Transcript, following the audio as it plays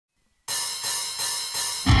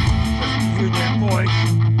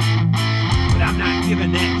voice, but I'm not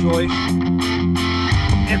given that choice.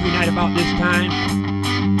 Every night about this time,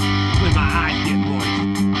 when my eyes get moist.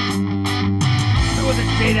 There was a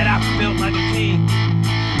day that I felt like a king,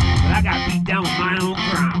 but I got beat down with my own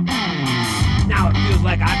crown. Now it feels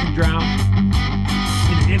like I can drown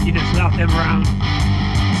in the emptiness without them around.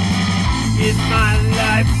 Is my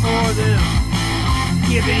life for them?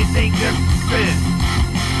 Give anything just to spend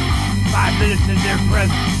 5 minutes in their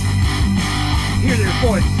presence. Hear their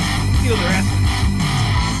voice, feel their essence.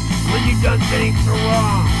 When you've done things so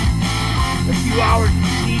wrong, a few hours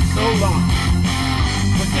seem so long,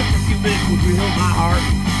 but just a few minutes would heal my heart.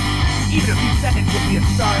 Even a few seconds would be a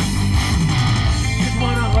start. Just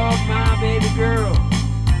wanna hug my baby girl,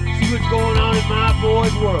 see what's going on in my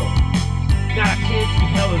boy's world. Not a chance in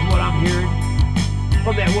hell is what I'm hearing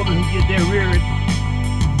from that woman who did their rearing.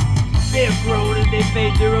 They have grown and they've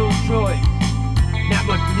made their own choice. Not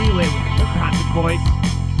much leeway with her constant voice,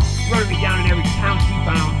 running me down in every town she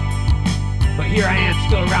found. But here I am,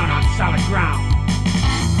 still around on solid ground.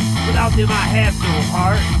 Without them I have no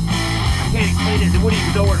heart. I can't explain it and wouldn't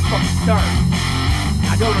even know where to fucking start.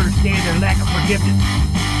 I don't understand their lack of forgiveness.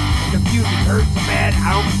 Confusion hurts so bad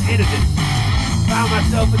I almost ended this. Found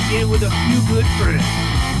myself again with a few good friends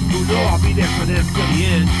who know I'll be there for them till the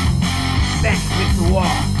end. Back against the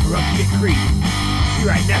wall, or up shit creek. Be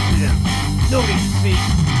right next to them. Nobody can see.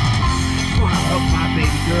 Just wanna hug my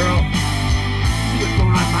baby girl. See what's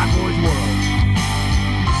going on in my boy's world.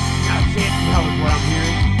 Not a chance in hell is what I'm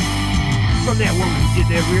hearing from that woman who did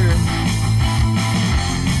their rearing.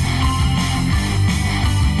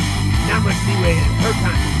 Not much leeway in her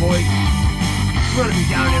constant voice, running me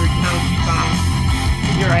down every town she found.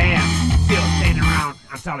 And here I am, still standing around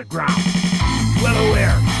on solid ground. Well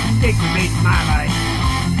aware, mistakes were made in my life.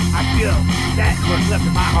 I feel that is what's left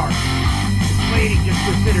in my heart. It's waiting just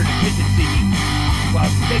considered attention seeking, while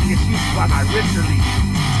making excuses why my wrists are leaking.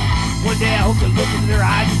 One day I hope to look into their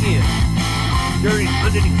eyes again, during an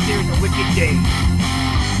unending series of wicked days.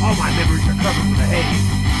 All my memories are covered with a haze,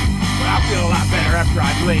 but I'll feel a lot better after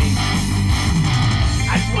I've laid.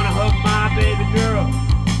 I just want to hug my baby girl,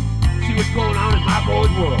 see what's going on in my boy's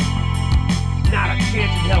world. Not a chance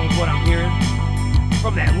in hell is what I'm hearing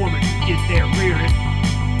from that woman who did their rearing.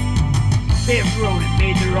 They have grown and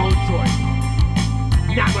made their own choice.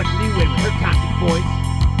 Not much leeway with her constant voice,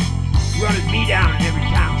 running me down in every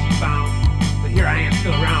town she found. But here I am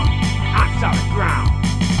still around on solid ground.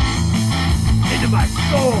 Into my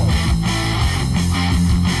soul,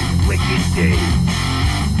 wicked days.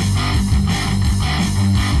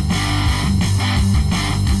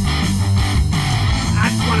 I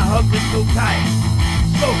just wanna hug them so tight,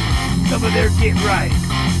 so some of their get right.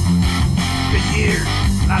 It's been years,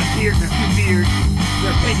 a lot of tears and a few beers.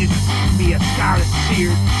 Their opinions of me a scarlet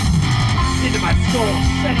seared into my soul,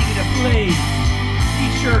 setting it ablaze. Be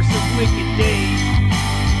sure some wicked days.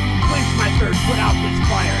 Quench my thirst, put out this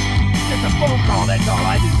fire. Just a phone call, that's all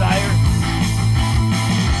I desire.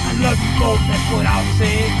 I love you both, that's what I'll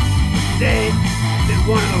say. But today has been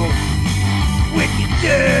one of those wicked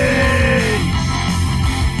days.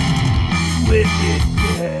 Wicked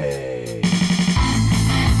days.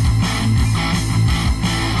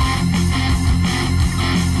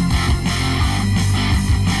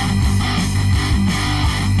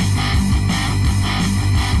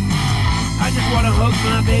 I just want to hug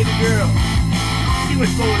my baby girl, see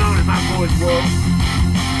what's going on in my boy's world.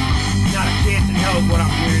 Not a chance in hell is what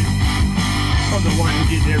I'm hearing from the one who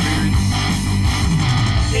did their rearing.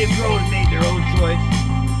 They've grown and made their own choice.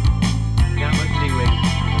 Not much leeway,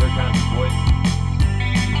 their constant voice.